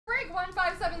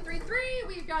733,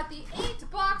 we've got the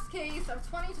 8-box case of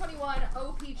 2021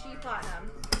 OPC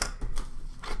Platinum.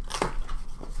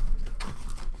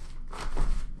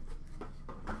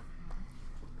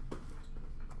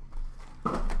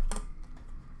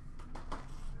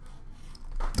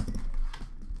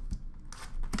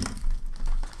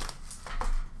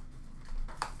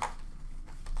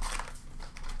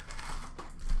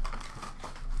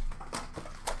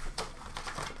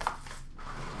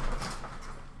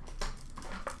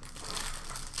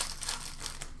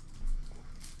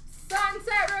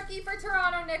 Sunset rookie for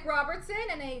Toronto, Nick Robertson,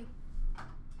 and a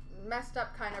messed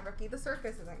up kind of rookie. The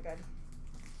surface isn't good.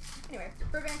 Anyway,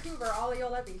 for Vancouver, Ollie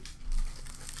Olevi.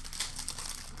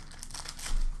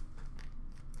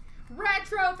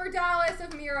 Retro for Dallas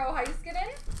of Miro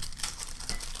Heiskanen.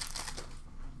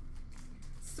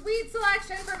 Sweet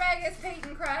selection for Vegas,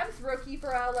 Peyton Krebs. Rookie for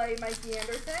LA, Mikey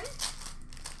Anderson.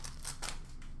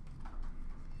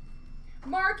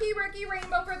 Marquee rookie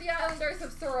rainbow for the Islanders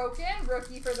of Sorokin.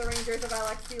 Rookie for the Rangers of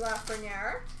Alexis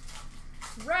Lafreniere.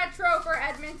 Retro for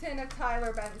Edmonton of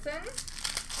Tyler Benson.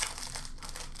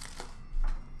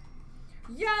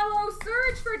 Yellow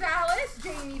surge for Dallas,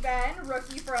 Jamie Benn.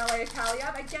 Rookie for LA,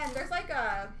 Kaliev. Again, there's like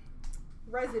a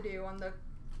residue on the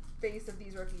face of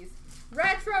these rookies.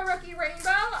 Retro rookie rainbow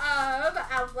of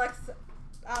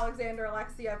Alexander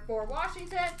Alexiev for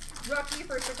Washington. Rookie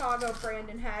for Chicago,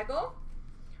 Brandon Hagel.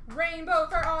 Rainbow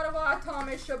for Ottawa,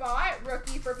 Thomas Chabot.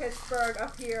 Rookie for Pittsburgh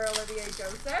of Pierre-Olivier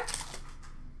Joseph.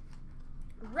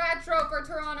 Retro for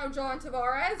Toronto, John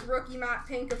Tavares. Rookie Matt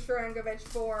Pink of Sharangovich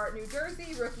for New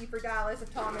Jersey. Rookie for Dallas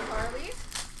of Thomas Harley.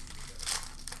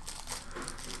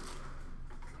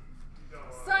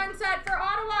 Sunset for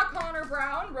Ottawa, Connor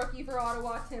Brown. Rookie for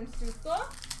Ottawa, Tim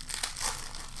Stützle.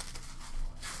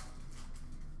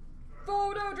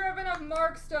 Photo driven of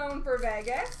Mark Stone for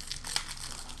Vegas.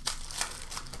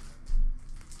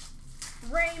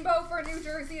 Rainbow for New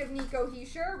Jersey of Nico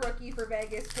Hischier. Rookie for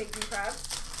Vegas, Peyton Krebs.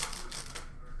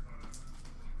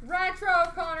 Retro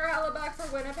of Connor Hellebuck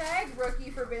for Winnipeg.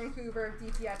 Rookie for Vancouver,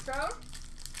 DiPietro.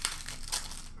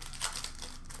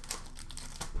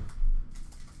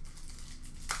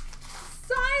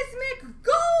 Seismic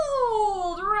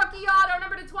Gold! Rookie auto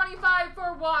number /25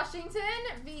 for Washington,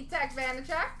 Vitek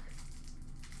Vanacek.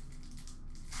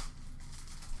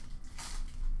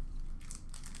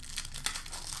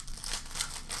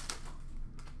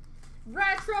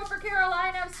 Retro for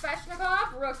Carolina of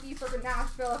Svechnikov. Rookie for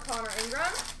Nashville of Connor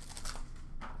Ingram.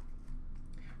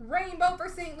 Rainbow for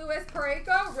St. Louis,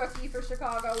 Parayko. Rookie for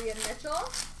Chicago, Ian Mitchell.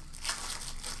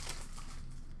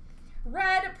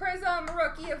 Red Prism,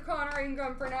 rookie of Connor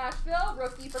Ingram for Nashville.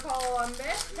 Rookie for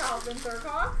Columbus, Calvin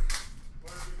Thurkoff.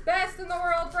 Best in the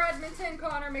world for Edmonton,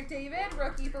 Connor McDavid.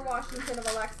 Rookie for Washington of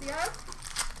Alexiev.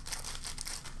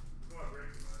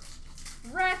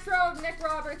 Retro of Nick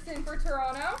Robertson for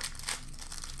Toronto.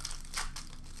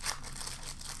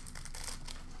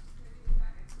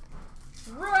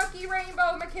 Rookie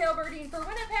Rainbow, Mikhail Berdin for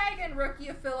Winnipeg, and rookie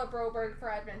of Philip Broberg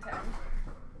for Edmonton.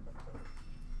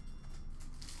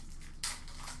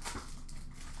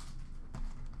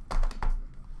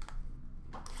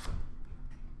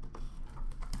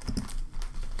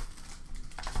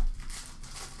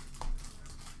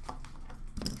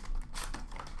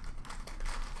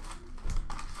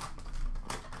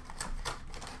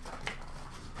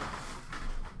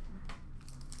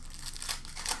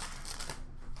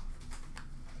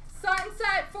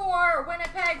 Sunset for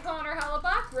Winnipeg, Connor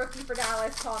Hellebuck. Rookie for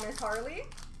Dallas, Thomas Harley.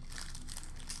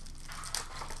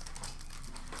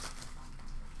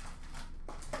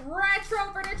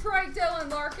 Retro for Detroit,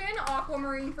 Dylan Larkin.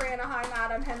 Aquamarine for Anaheim,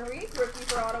 Adam Henrique. Rookie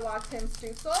for Ottawa, Tim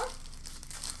Stützle.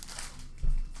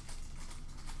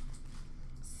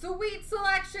 Sweet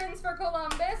selections for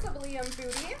Columbus of Liam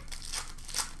Foudy.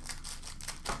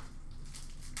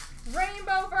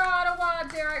 Rainbow for Ottawa,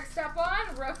 Derek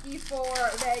Stepan. Rookie for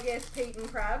Vegas, Peyton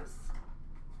Krebs.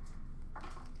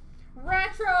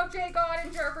 Retro of Jay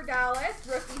Godinger for Dallas.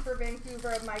 Rookie for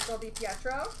Vancouver of Michael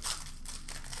DiPietro.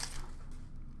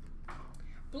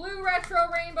 Blue Retro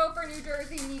Rainbow for New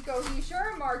Jersey, Nico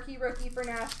Hischier. Marquee rookie for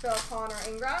Nashville, Connor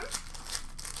Ingram.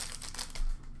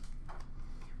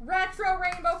 Retro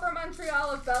Rainbow for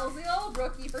Montreal of Belzile.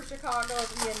 Rookie for Chicago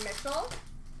of Ian Mitchell.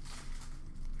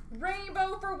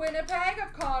 Rainbow for Winnipeg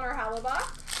of Connor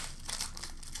Hellebuck.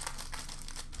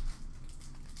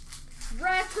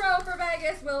 Retro for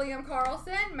Vegas, William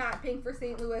Karlsson. Matt Pink for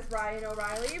St. Louis, Ryan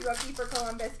O'Reilly. Rookie for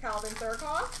Columbus, Calvin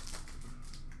Thurkoff.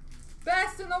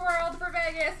 Best in the world for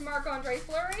Vegas, Marc-Andre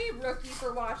Fleury. Rookie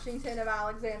for Washington of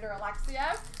Alexander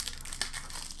Alexiev.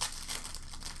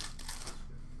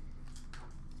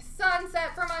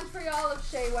 Sunset for Montreal of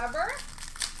Shea Weber.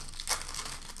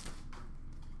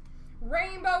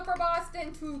 Rainbow for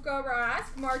Boston, Tuukka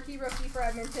Rask. Marquee rookie for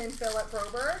Edmonton, Philip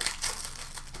Broberg.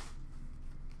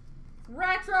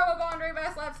 Retro of Andrei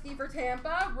Vasilevsky for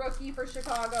Tampa. Rookie for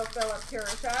Chicago, Philip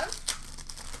Kurashev.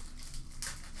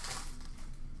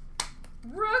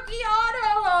 Rookie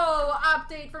auto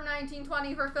update from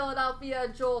 1920 for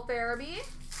Philadelphia, Joel Farabee.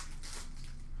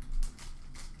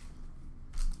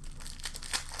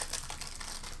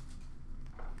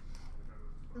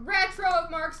 Retro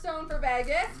of Mark Stone for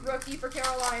Vegas. Rookie for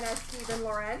Carolina, Steven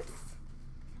Lorentz.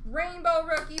 Rainbow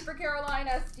rookie for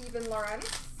Carolina, Steven Lorentz.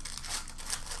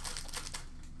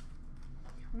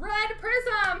 Red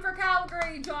Prism for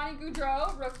Calgary, Johnny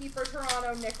Gaudreau. Rookie for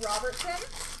Toronto, Nick Robertson.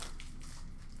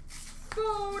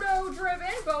 Photo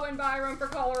driven, Bowen Byram for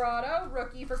Colorado.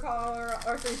 Rookie for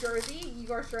New Jersey,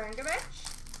 Igor Sharangovich.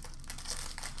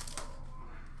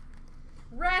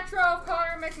 Retro of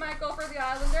Connor McMichael for the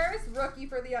Islanders. Rookie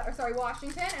for the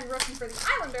Washington, and rookie for the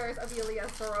Islanders of Ilya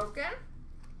Sorokin.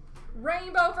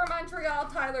 Rainbow for Montreal,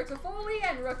 Tyler Toffoli,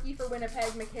 and rookie for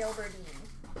Winnipeg, Mikhail Berdine.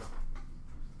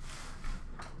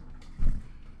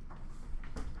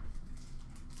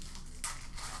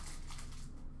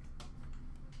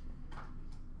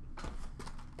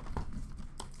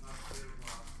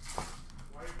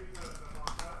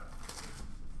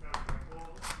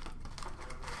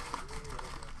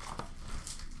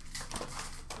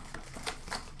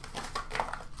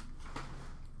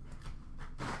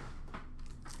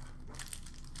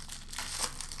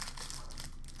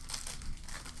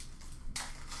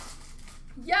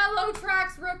 Yellow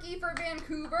Tracks rookie for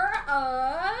Vancouver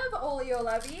of Olio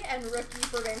Levy, and rookie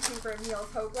for Vancouver, Niels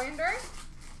Höglander.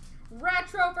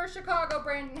 Retro for Chicago,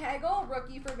 Brandon Hagel.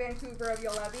 Rookie for Vancouver of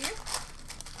Yolevi.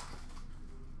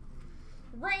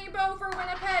 Rainbow for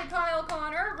Winnipeg, Kyle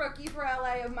Connor. Rookie for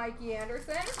LA of Mikey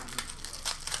Anderson.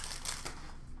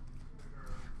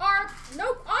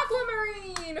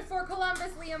 Aquamarine for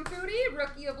Columbus, Liam Foudy.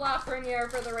 Rookie of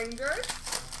Lafreniere for the Rangers.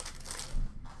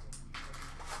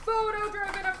 Photo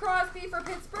driven of Crosby for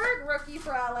Pittsburgh. Rookie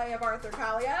for LA of Arthur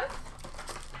Kaliev.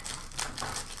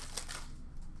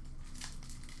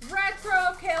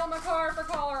 Retro of Cale Makar for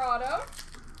Colorado.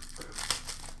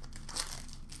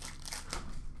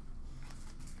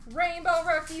 Rainbow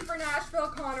rookie for Nashville,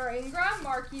 Connor Ingram.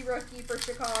 Marquee rookie for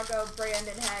Chicago,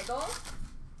 Brandon Hagel.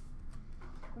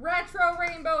 Retro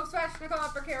rainbow of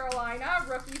Svechnikov for Carolina.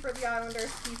 Rookie for the Islanders,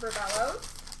 Kiefer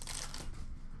Bellows.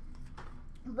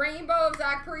 Rainbow of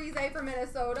Zach Parise for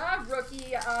Minnesota.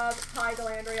 Rookie of Ty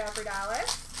Dellandrea for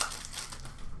Dallas.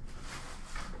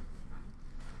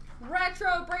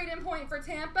 Retro Braden Point for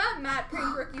Tampa. Matt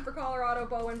Pink, rookie for Colorado,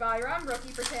 Bowen Byram. Rookie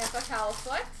for Tampa, Cal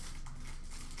Foote.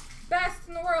 Best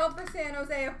in the world for San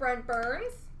Jose of Brent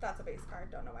Burns. That's a base card.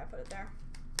 Don't know why I put it there.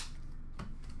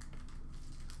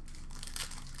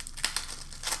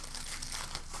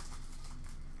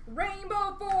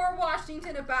 Rainbow for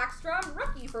Washington of Backstrom.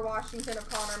 Rookie for Washington of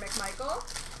Connor McMichael.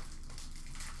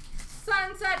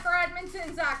 Sunset for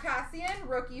Edmonton, Zach Kassian.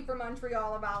 Rookie for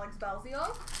Montreal of Alex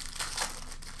Belzile.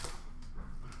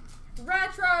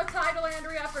 Retro of Ty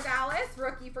Dellandrea for Dallas.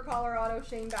 Rookie for Colorado,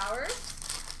 Shane Bowers.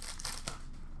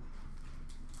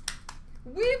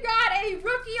 We've got a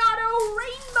rookie auto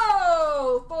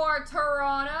rainbow for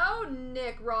Toronto,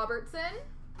 Nick Robertson.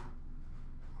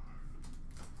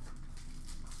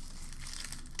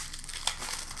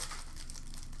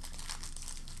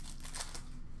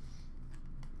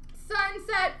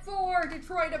 Sunset for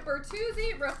Detroit of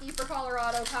Bertuzzi. Rookie for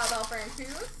Colorado, Pavel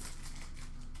Francouz.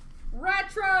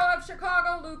 Retro of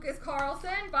Chicago, Lucas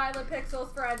Carlson. Violet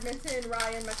Pixels for Edmonton,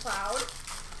 Ryan McLeod.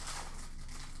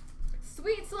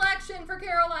 Sweet selection for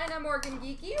Carolina, Morgan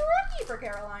Geekie. Rookie for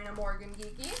Carolina, Morgan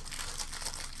Geekie.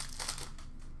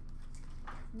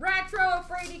 Retro of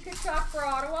Brady Tkachuk for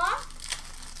Ottawa.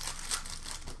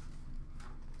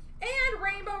 And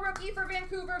rainbow rookie for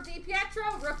Vancouver of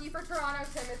DiPietro. Rookie for Toronto,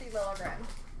 Timothy Liljegren.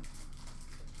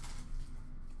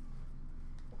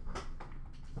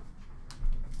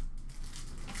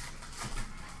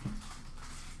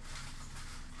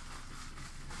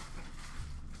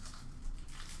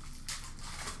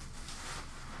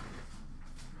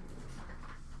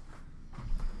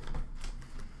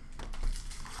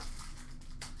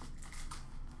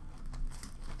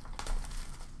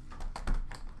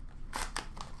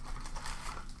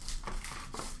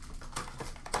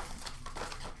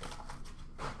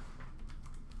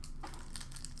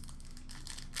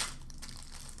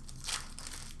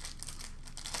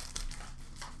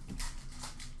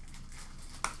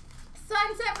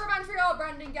 Sunset for Montreal,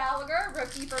 Brendan Gallagher.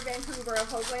 Rookie for Vancouver of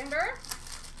Höglander.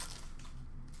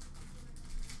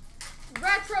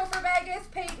 Retro for Vegas,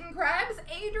 Peyton Krebs,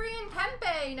 Adrian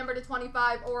Kempe, number to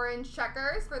 25, orange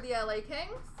checkers for the LA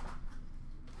Kings.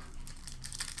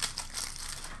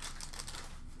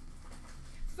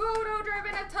 Photo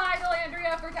driven of Ty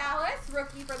Dellandrea for Dallas,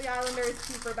 rookie for the Islanders,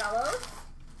 Kiefer Bellows.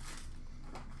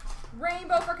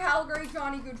 Rainbow for Calgary,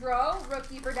 Johnny Gaudreau,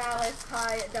 rookie for Dallas,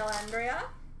 Ty Dellandrea.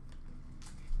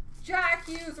 Jack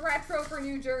Hughes retro for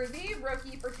New Jersey,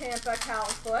 rookie for Tampa, Cal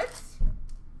Foot.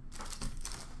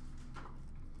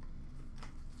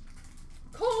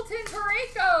 Colton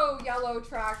Parayko, yellow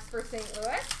tracks for St.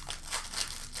 Louis.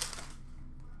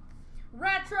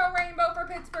 Retro rainbow for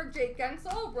Pittsburgh, Jake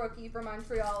Gensel, rookie for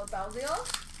Montreal of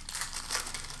Belzile.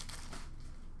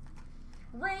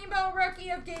 Rainbow rookie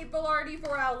of Gabe Vilardi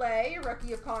for LA,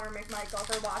 rookie of Connor McMichael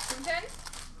for Washington.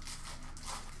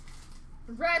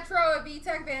 Retro of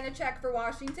Vitek Vanacek for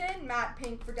Washington, Matt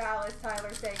Pink for Dallas,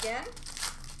 Tyler Seguin.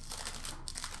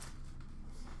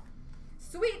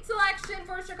 Sweet selection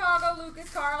for Chicago, Lucas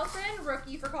Carlson,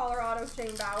 rookie for Colorado,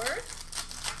 Shane Bowers.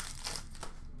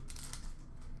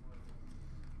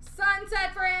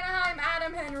 Sunset for Anaheim,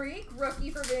 Adam Henrique, rookie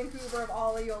for Vancouver of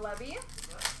Ollie Olevi.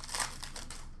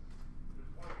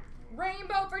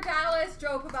 Rainbow for Dallas,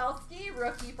 Joe Pavelski,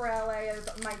 rookie for LA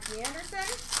of Mikey Anderson.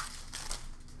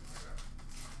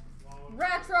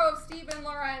 Retro of Steven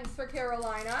Lorentz for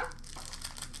Carolina.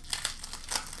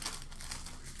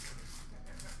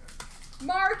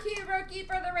 Marquee rookie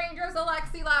for the Rangers,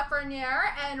 Alexis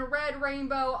Lafreniere, and red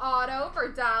rainbow auto for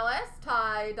Dallas,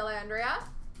 Ty Dellandrea.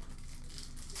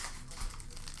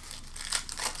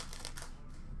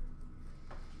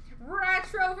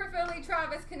 Retro for Philly,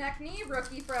 Travis Konechny,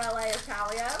 rookie for LA of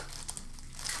Kaliev.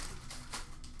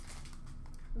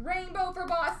 Rainbow for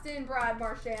Boston, Brad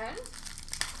Marchand.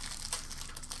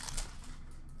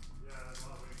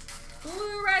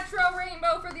 Blue retro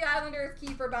rainbow for the Islanders,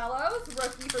 Kiefer Bellows,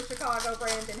 rookie for Chicago,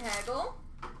 Brandon Hagel.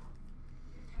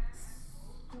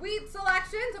 Sweet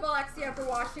selections of Alexia for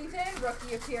Washington,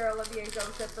 rookie of Pierre-Olivier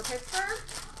Joseph for Pittsburgh.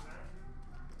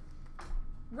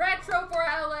 Retro for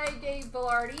LA, Gabe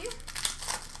Vilardi.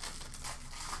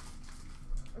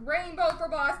 Rainbow for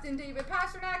Boston, David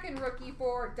Pastrnak, and rookie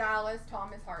for Dallas,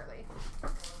 Thomas Hartley.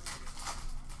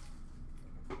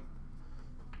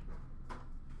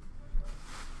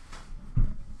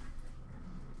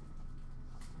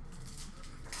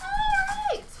 All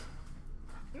right,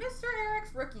 Mr.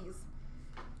 Eric's rookies.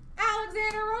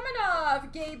 Alexander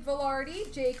Romanov, Gabe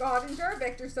Vilardi, Jake Ottinger,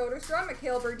 Victor Soderstrom,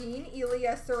 Mikhail Berdin,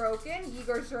 Ilya Sorokin,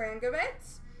 Igor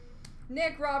Sharangovich,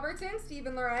 Nick Robertson,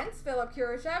 Steven Lorentz, Philip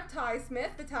Kurashev, Ty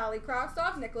Smith, Vitaly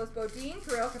Kravtsov, Nicholas Bodin,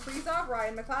 Kirill Kaprizov,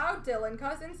 Ryan McLeod, Dylan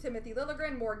Cousins, Timothy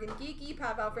Liljegren, Morgan Geekie,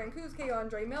 Pavel Francouz,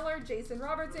 Andre Miller, Jason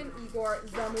Robertson, Igor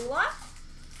Zamula.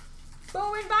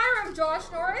 Bowen Byram,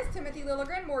 Josh Norris, Timothy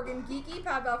Liljegren, Morgan Geekie,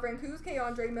 Pavel Francouz,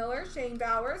 Andre Miller, Shane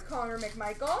Bowers, Connor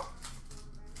McMichael.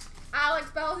 Alex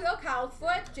Belzile, Cal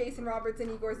Foot, Jason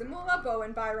Robertson, Igor Zamula,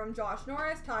 Bowen Byram, Josh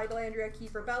Norris, Ty Dellandrea,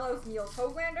 Kiefer Bellows, Niels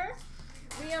Hoglander,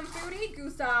 Liam Foudy,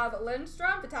 Gustav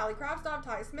Lindstrom, Vitaly Kravtsov,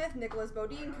 Ty Smith, Nicholas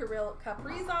Bodin, Kirill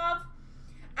Kaprizov,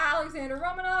 Alexander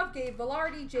Romanov, Gabe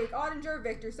Vilardi, Jake Ottinger,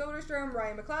 Victor Soderstrom,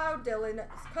 Ryan McLeod, Dylan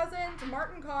Cousins,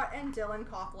 Martin Cott, and Dylan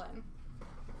Coughlin.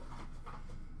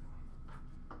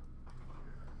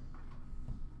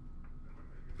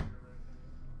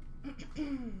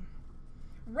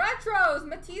 Retros,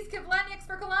 Matisse Kivlenieks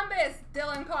for Columbus,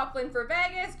 Dylan Coughlin for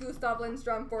Vegas, Gustav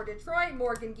Lindstrom for Detroit,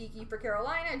 Morgan Geekie for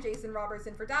Carolina, Jason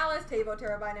Robertson for Dallas, Teuvo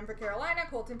Teravainen for Carolina,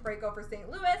 Colton Parayko for St.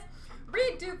 Louis,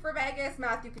 Reed Duke for Vegas,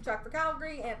 Matthew Tkachuk for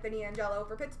Calgary, Anthony Angelo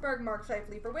for Pittsburgh, Mark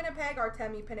Scheifele for Winnipeg,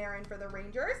 Artemi Panarin for the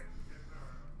Rangers,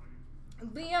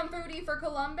 Liam Foudy for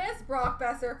Columbus, Brock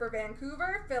Besser for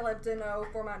Vancouver, Philip Deneau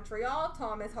for Montreal,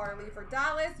 Thomas Harley for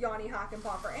Dallas, Yanni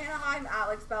Hakanpää for Anaheim,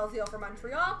 Alex Belzile for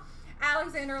Montreal,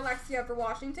 Alexander Alexiev for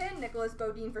Washington, Nicholas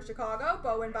Bodin for Chicago,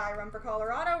 Bowen Byram for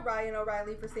Colorado, Ryan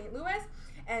O'Reilly for St. Louis,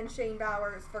 and Shane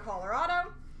Bowers for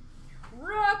Colorado.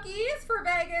 Rookies for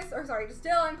Vegas, just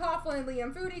Dylan Coughlin,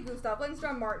 Liam Foudy, Gustav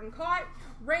Lindstrom, Martin Cott.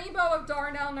 Rainbow of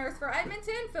Darnell Nurse for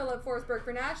Edmonton, Philip Forsberg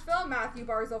for Nashville, Matthew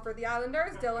Barzal for the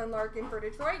Islanders, Dylan Larkin for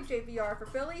Detroit, JVR for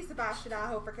Philly, Sebastian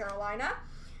Aho for Carolina,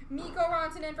 Mikko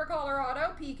Rantanen for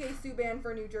Colorado, PK Subban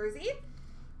for New Jersey,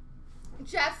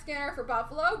 Jeff Skinner for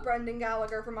Buffalo, Brendan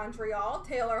Gallagher for Montreal,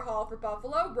 Taylor Hall for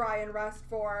Buffalo, Brian Rust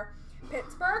for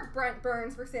Pittsburgh, Brent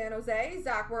Burns for San Jose,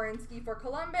 Zach Werenski for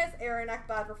Columbus, Aaron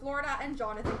Ekblad for Florida, and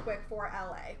Jonathan Quick for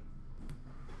LA.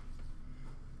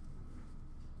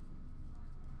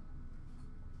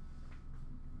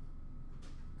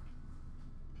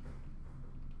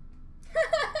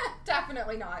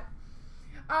 Definitely not.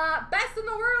 Best in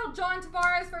the world, John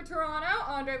Tavares for Toronto,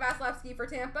 Andre Vasilevsky for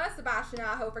Tampa, Sebastian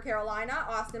Aho for Carolina,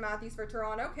 Austin Matthews for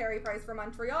Toronto, Carey Price for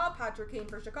Montreal, Patrick Kane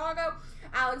for Chicago,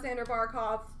 Alexander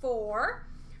Barkov for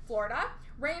Florida.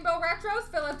 Rainbow Retros,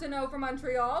 Philip Deneau for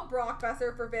Montreal, Brock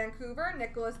Besser for Vancouver,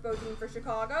 Nicholas Bodine for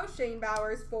Chicago, Shane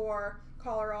Bowers for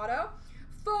Colorado.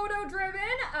 Photo driven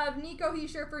of Nico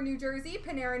Hischier for New Jersey,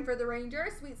 Panarin for the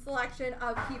Rangers, sweet selection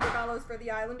of Kiefer Bellows for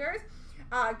the Islanders,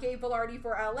 Gabe Velarde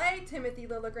for LA, Timothy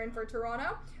Liljegren for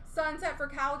Toronto, Sunset for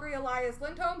Calgary, Elias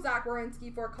Lindholm, Zach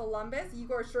Werenski for Columbus,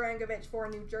 Igor Sharangovich for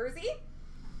New Jersey,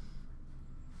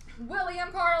 William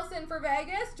Karlsson for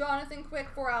Vegas, Jonathan Quick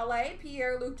for LA,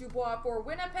 Pierre-Luc Dubois for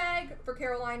Winnipeg, for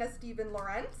Carolina, Steven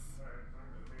Lorentz,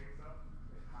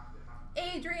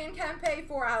 Adrian Kempe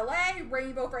for LA,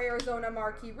 Rainbow for Arizona,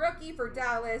 Marquee Rookie, for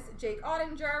Dallas, Jake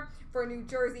Ottinger, for New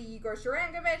Jersey, Igor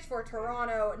Sharangovich, for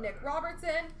Toronto, Nick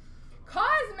Robertson,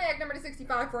 Cosmic, number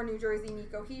 65 for New Jersey,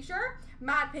 Nico Hischier,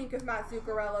 Matte Pink of Matt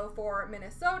Zuccarello for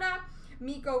Minnesota,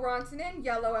 Mikko Rantanen,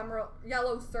 Yellow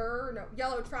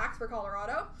Tracks for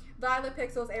Colorado, Violet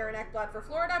Pixels, Aaron Ekblad for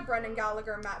Florida, Brendan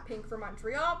Gallagher, Matte Pink for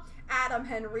Montreal, Adam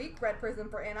Henrique, Red Prism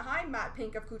for Anaheim, Matte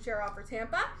Pink of Kucherov for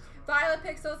Tampa, Violet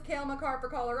Pixels, Cale Makar for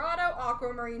Colorado,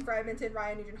 Aquamarine for Edmonton,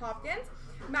 Ryan Nugent-Hopkins,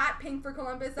 Matte Pink for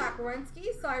Columbus, Zach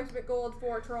Werenski, Seismic Gold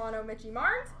for Toronto, Mitchie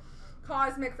Marnes,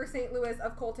 Cosmic for St. Louis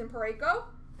of Colton Parayko,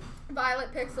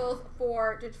 Violet Pixels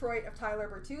for Detroit of Tyler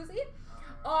Bertuzzi,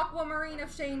 Aquamarine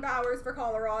of Shane Bowers for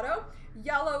Colorado,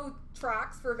 Yellow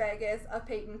Tracks for Vegas of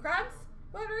Peyton Krebs.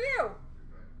 What are you?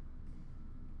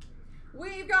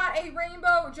 We've got a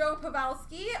Rainbow Joe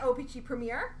Pavelski, OPC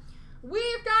Premier.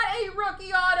 We've got a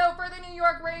rookie auto for the New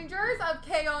York Rangers of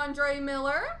K-Andre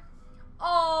Miller.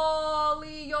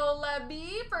 Olli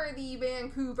Juolevi for the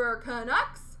Vancouver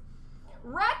Canucks.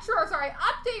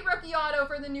 Update rookie auto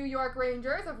for the New York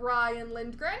Rangers of Ryan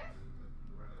Lindgren.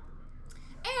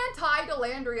 And Ty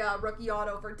Dellandrea, rookie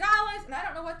auto for Dallas. And I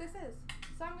don't know what this is,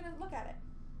 so I'm going to look at it.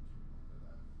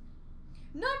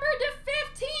 Number to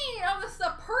 15 of this is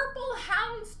a Purple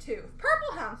Houndstooth.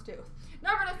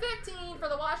 Number to 15 for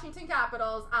the Washington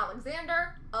Capitals,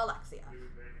 Alexander Alexia.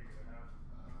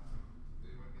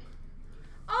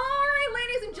 All right,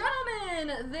 ladies and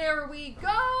gentlemen, there we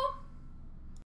go.